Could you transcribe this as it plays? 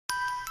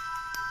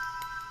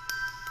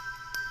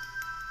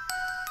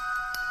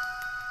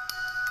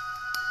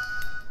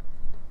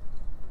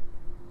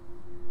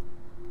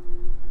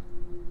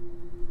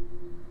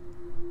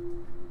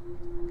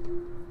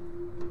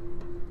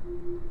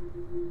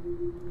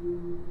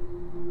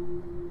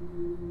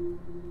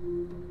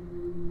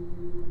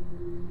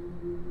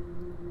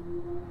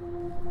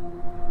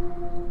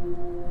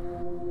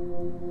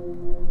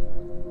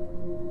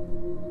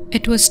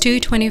It was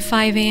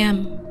 2:25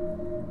 a.m.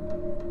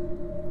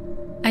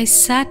 I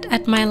sat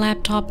at my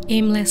laptop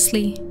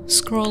aimlessly,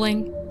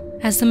 scrolling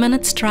as the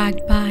minutes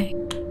dragged by.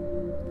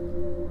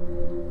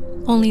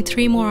 Only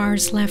 3 more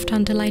hours left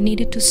until I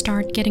needed to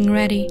start getting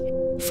ready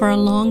for a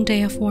long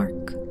day of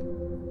work.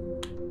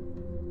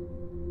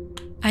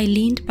 I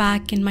leaned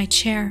back in my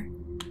chair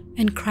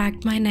and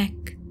cracked my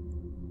neck.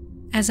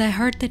 As I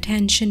heard the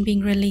tension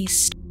being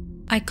released,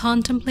 I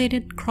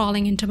contemplated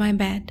crawling into my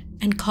bed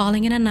and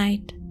calling it a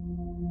night,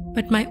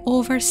 but my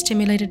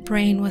overstimulated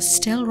brain was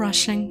still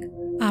rushing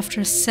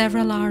after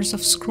several hours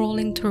of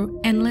scrolling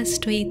through endless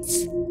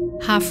tweets,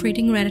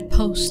 half-reading Reddit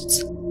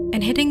posts,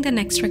 and hitting the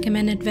next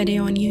recommended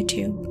video on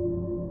YouTube.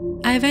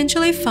 I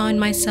eventually found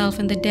myself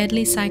in the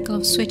deadly cycle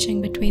of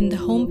switching between the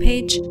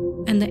homepage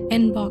and the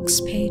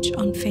inbox page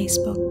on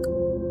Facebook.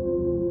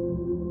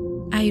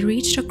 I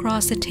reached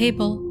across the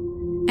table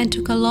and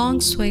took a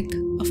long swig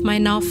of my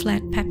now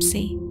flat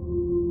Pepsi,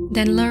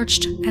 then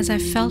lurched as I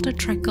felt a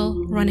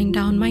trickle running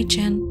down my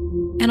chin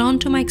and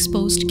onto my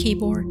exposed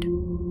keyboard.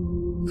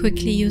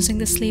 Quickly using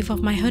the sleeve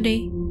of my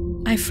hoodie,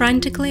 I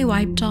frantically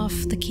wiped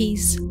off the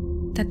keys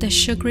that the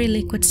sugary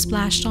liquid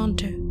splashed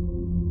onto.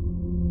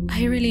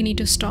 I really need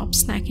to stop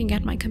snacking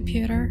at my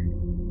computer,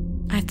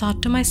 I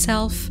thought to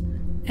myself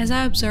as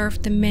I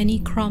observed the many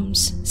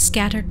crumbs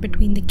scattered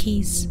between the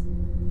keys.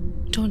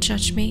 Don't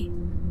judge me,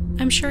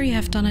 I'm sure you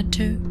have done it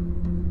too.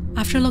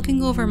 After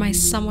looking over my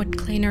somewhat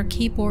cleaner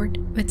keyboard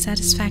with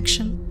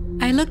satisfaction,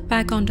 I looked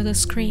back onto the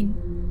screen.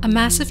 A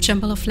massive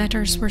jumble of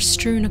letters were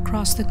strewn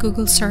across the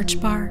Google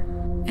search bar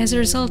as a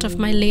result of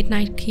my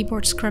late-night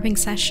keyboard scrubbing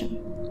session.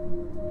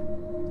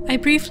 I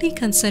briefly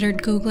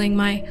considered Googling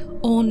my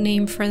own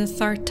name for the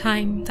 3rd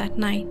time that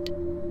night,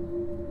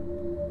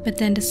 but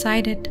then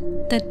decided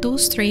that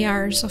those 3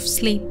 hours of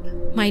sleep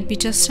might be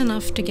just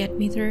enough to get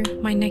me through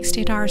my next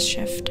 8-hour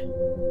shift.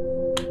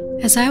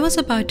 As I was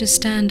about to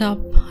stand up,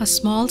 a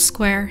small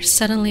square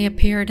suddenly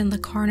appeared in the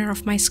corner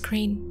of my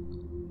screen.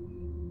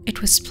 It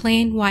was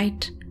plain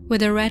white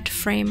with a red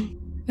frame,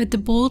 with the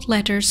bold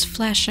letters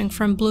flashing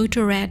from blue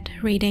to red,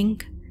 reading,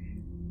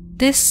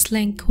 "This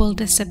link will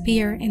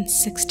disappear in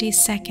 60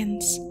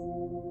 seconds.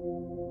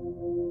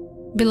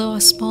 Below,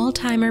 a small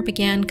timer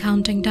began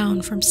counting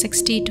down from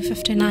 60 to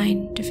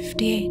 59 to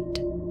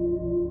 58.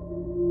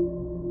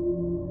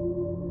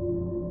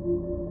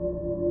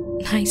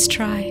 Nice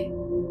try.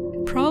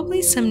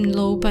 Probably some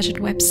low-budget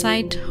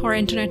website or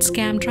internet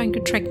scam trying to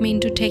trick me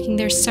into taking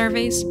their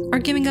surveys or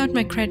giving out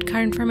my credit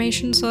card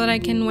information so that I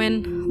can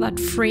win that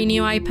free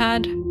new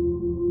iPad.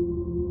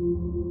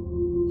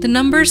 The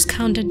numbers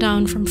counted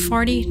down from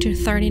 40 to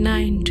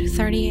 39 to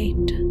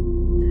 38.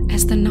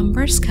 As the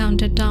numbers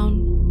counted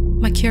down,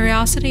 my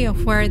curiosity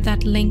of where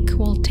that link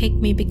will take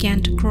me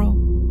began to grow.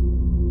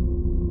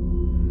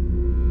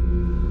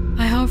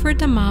 I hovered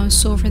the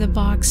mouse over the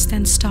box,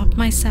 then stopped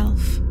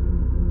myself.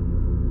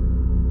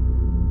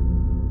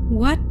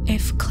 What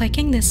if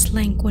clicking this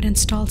link would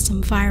install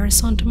some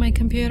virus onto my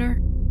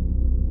computer?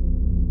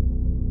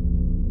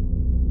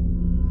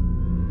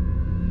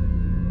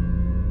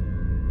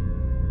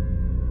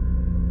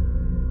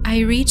 I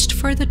reached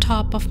for the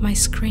top of my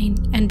screen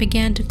and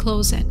began to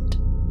close it.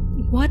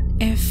 What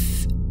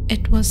if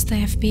it was the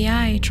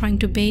FBI trying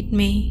to bait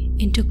me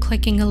into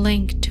clicking a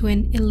link to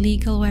an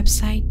illegal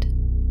website?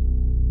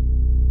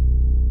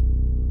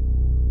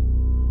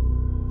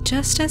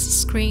 Just as the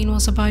screen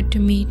was about to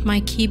meet my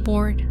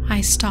keyboard,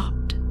 I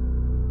stopped.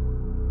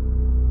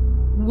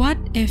 What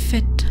if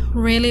it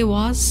really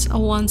was a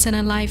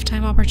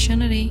once-in-a-lifetime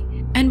opportunity,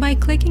 and by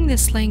clicking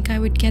this link I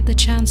would get the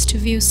chance to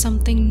view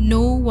something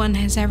no one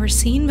has ever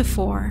seen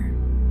before?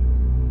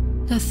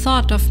 The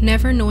thought of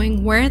never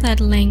knowing where that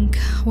link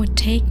would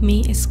take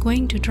me is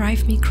going to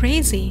drive me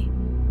crazy,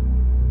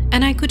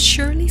 and I could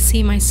surely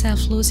see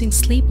myself losing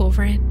sleep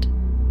over it.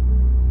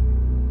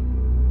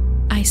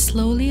 I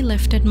slowly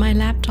lifted my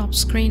laptop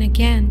screen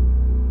again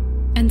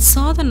and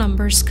saw the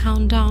numbers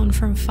count down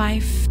from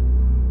 5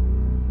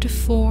 to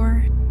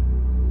 4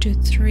 to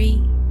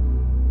 3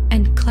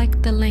 and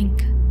clicked the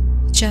link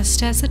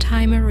just as the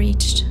timer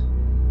reached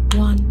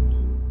 1.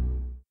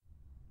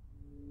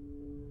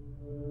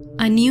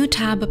 A new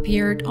tab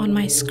appeared on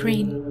my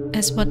screen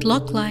as what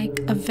looked like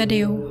a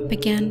video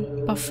began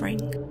buffering.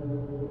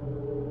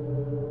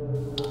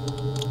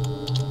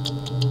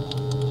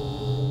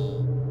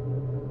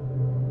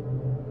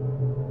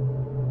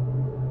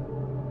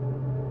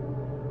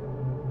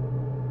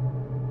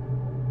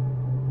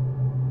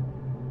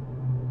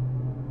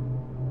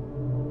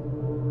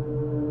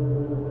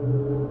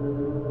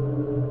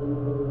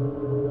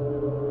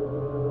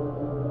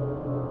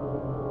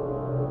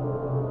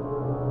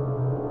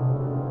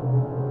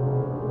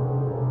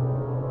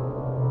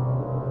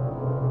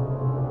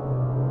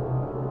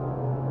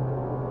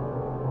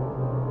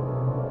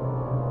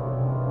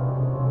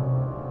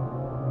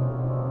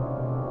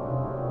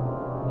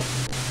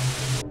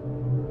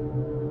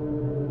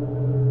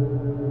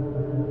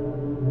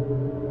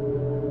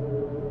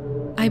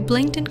 I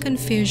blinked in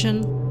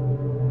confusion,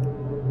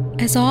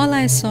 as all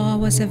I saw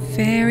was a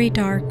very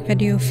dark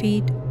video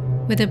feed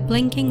with a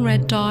blinking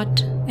red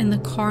dot in the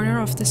corner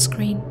of the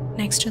screen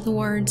next to the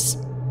words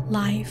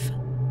 "Live."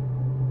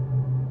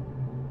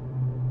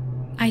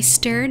 I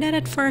stared at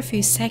it for a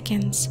few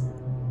seconds,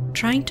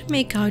 trying to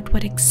make out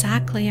what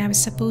exactly I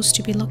was supposed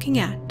to be looking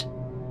at.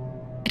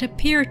 It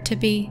appeared to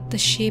be the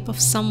shape of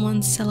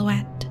someone's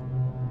silhouette.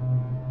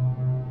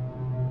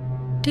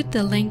 Did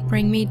the link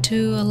bring me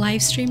to a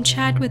live stream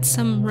chat with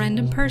some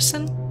random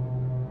person?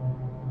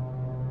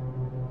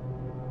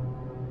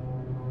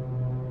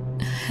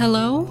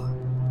 Hello?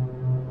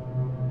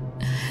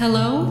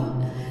 Hello?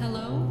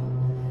 Hello?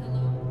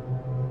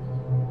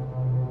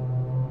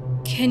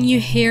 Can you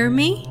hear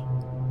me?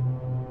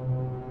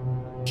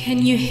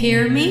 Can you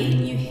hear me?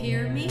 Can you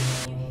hear me?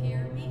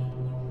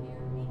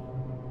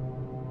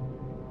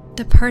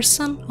 The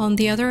person on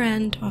the other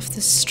end of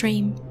the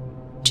stream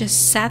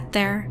just sat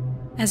there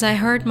as I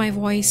heard my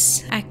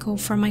voice echo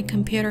from my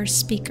computer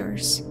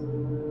speakers.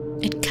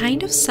 It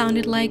kind of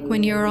sounded like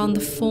when you're on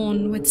the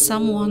phone with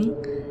someone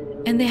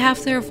and they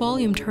have their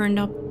volume turned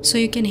up so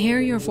you can hear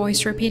your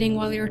voice repeating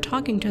while you're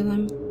talking to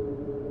them.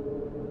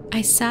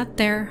 I sat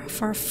there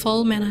for a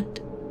full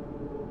minute,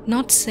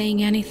 not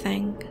saying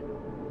anything,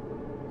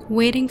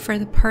 waiting for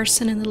the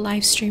person in the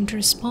live stream to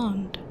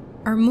respond,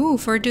 or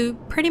move, or do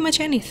pretty much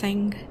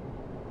anything.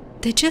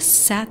 They just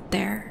sat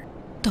there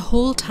the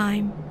whole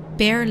time,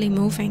 barely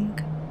moving.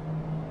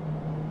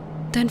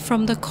 Then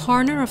from the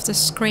corner of the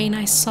screen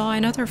I saw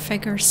another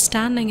figure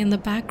standing in the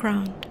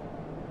background.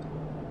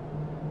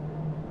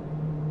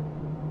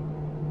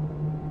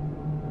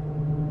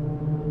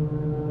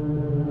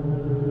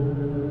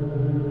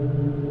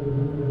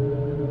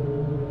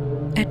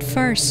 At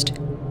first,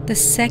 the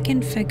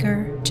second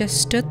figure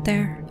just stood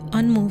there,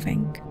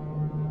 unmoving,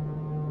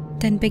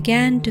 then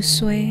began to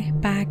sway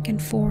back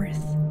and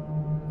forth.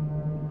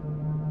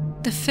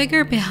 The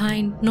figure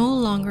behind no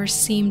longer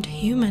seemed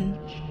human.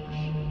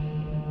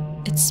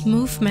 Its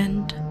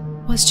movement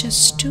was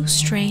just too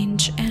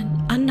strange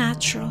and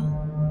unnatural.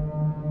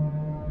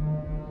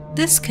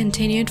 This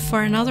continued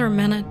for another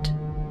minute,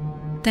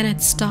 then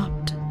it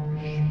stopped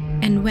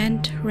and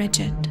went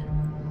rigid.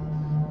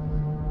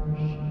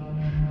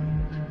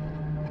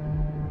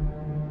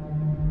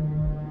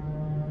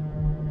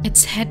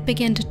 Its head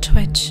began to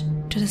twitch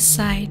to the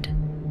side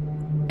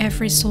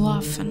every so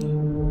often,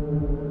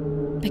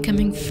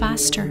 becoming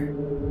faster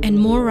and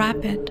more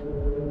rapid.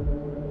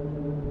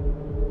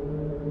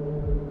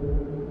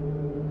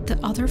 The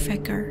other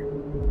figure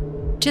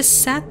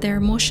just sat there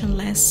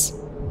motionless,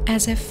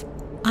 as if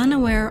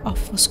unaware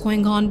of what was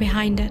going on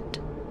behind it.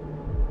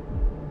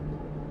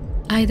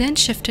 I then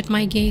shifted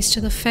my gaze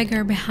to the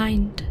figure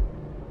behind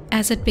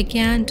as it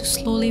began to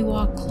slowly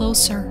walk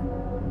closer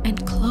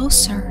and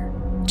closer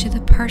to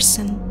the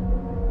person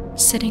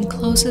sitting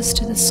closest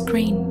to the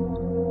screen,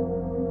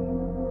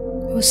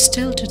 who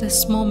still to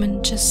this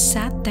moment just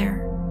sat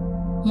there,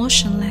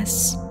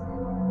 motionless,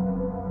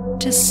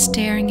 just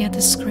staring at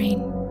the screen.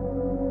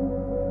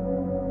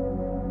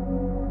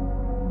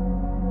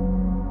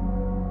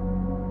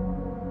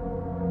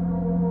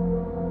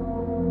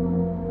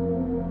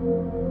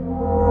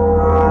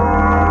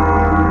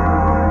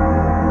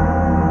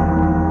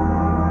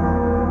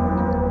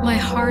 My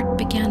heart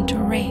began to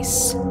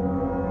race.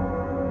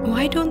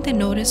 Why don't they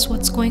notice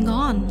what's going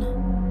on?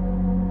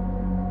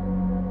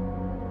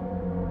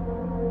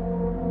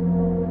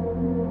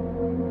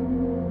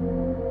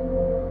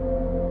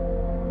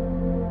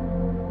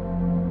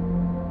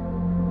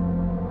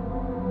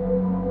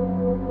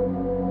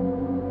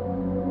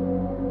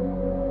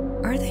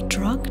 Are they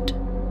drugged?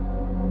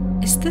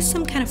 Is this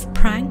some kind of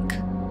prank?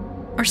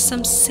 Or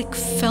some sick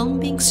film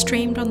being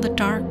streamed on the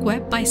dark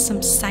web by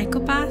some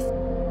psychopath?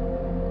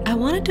 I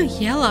wanted to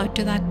yell out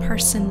to that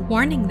person,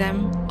 warning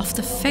them of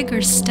the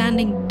figure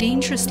standing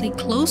dangerously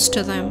close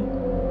to them,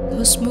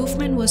 whose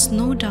movement was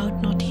no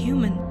doubt not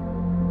human.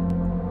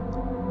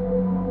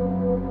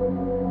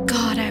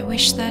 God, I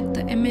wish that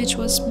the image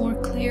was more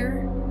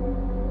clear.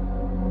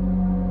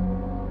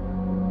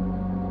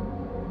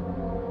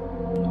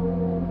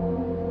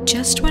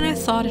 Just when I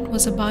thought it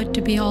was about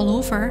to be all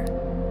over,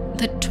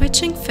 the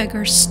twitching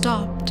figure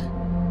stopped.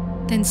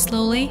 Then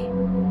slowly,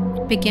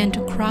 it began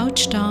to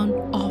crouch down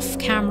off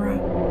camera.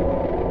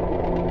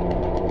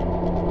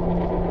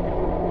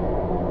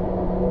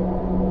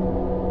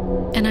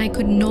 And I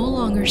could no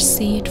longer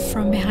see it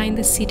from behind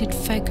the seated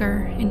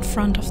figure in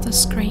front of the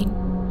screen.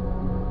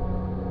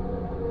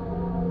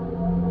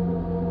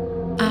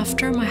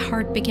 After my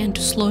heart began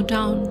to slow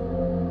down,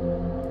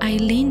 I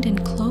leaned in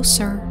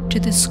closer to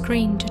the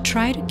screen to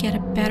try to get a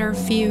better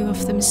view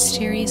of the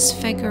mysterious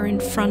figure in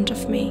front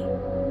of me.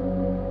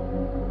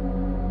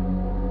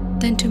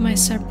 Then, to my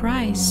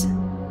surprise,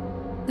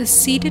 the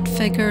seated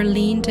figure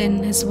leaned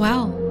in as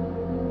well.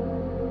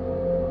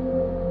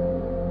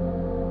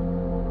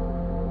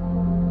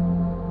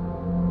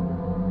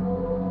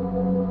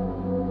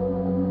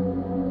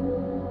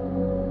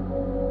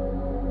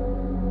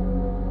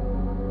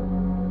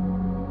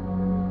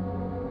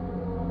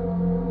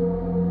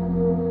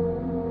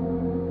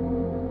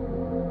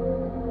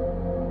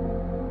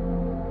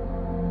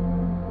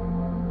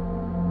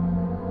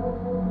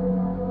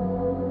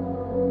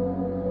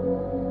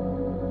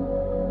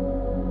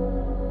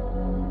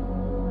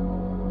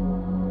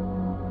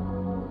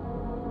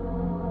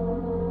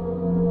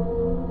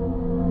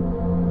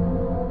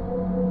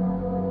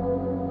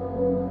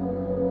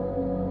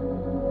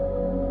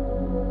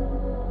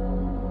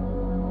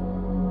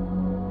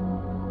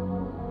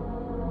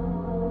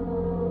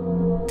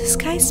 these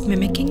guys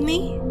mimicking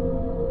me?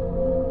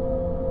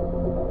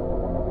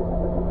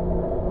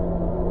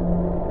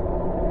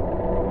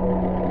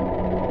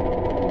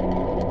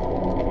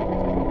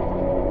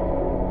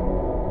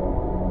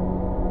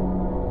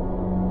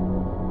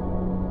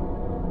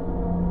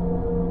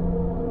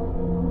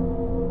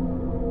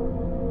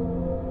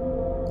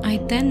 I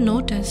then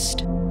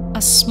noticed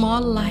a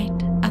small light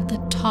at the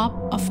top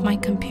of my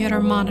computer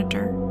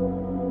monitor.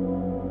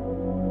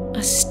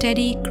 A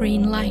steady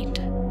green light.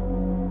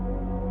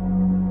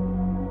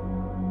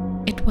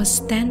 It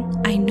was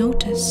then I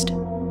noticed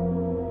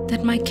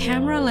that my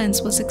camera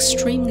lens was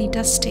extremely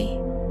dusty.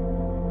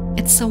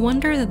 It's a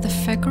wonder that the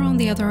figure on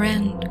the other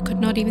end could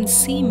not even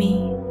see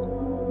me.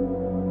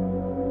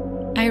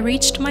 I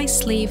reached my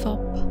sleeve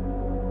up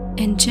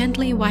and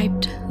gently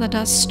wiped the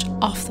dust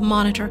off the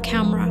monitor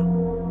camera.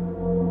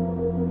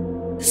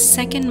 The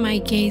second my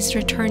gaze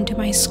returned to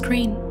my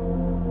screen,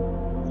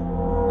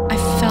 I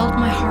felt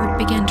my heart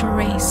begin to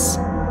race.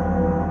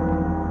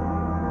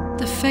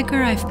 The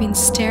figure I've been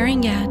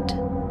staring at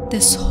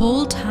this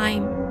whole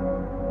time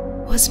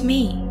was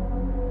me.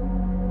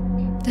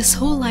 This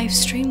whole live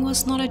stream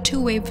was not a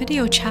two-way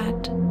video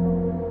chat.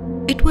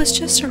 It was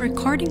just a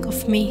recording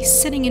of me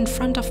sitting in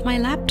front of my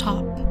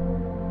laptop.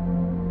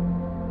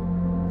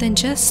 Then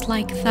just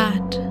like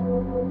that,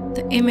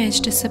 the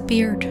image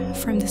disappeared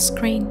from the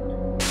screen.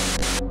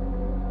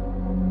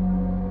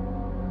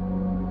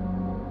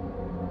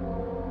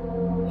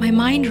 My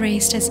mind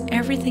raced as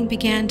everything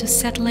began to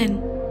settle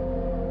in.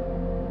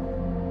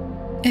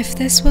 If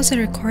this was a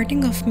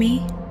recording of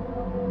me,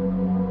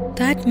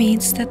 that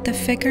means that the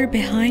figure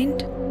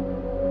behind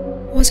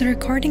was a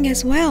recording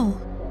as well.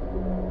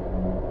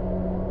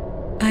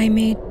 I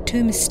made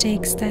two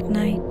mistakes that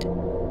night.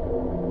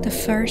 The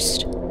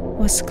first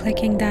was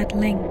clicking that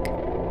link,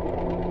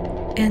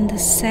 and the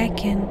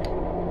second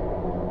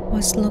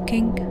was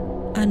looking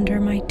under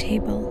my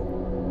table.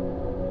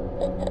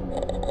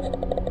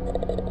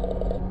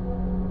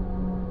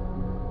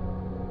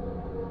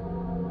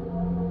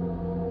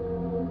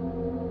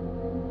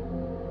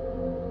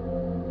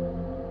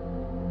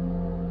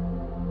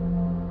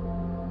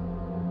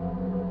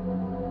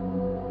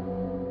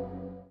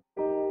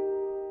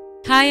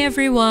 Hi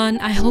everyone,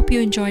 I hope you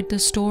enjoyed the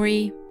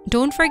story.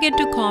 Don't forget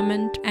to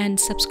comment and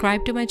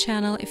subscribe to my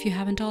channel if you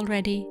haven't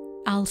already.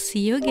 I'll see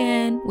you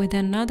again with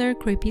another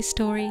creepy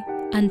story.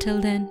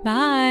 Until then,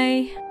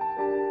 bye!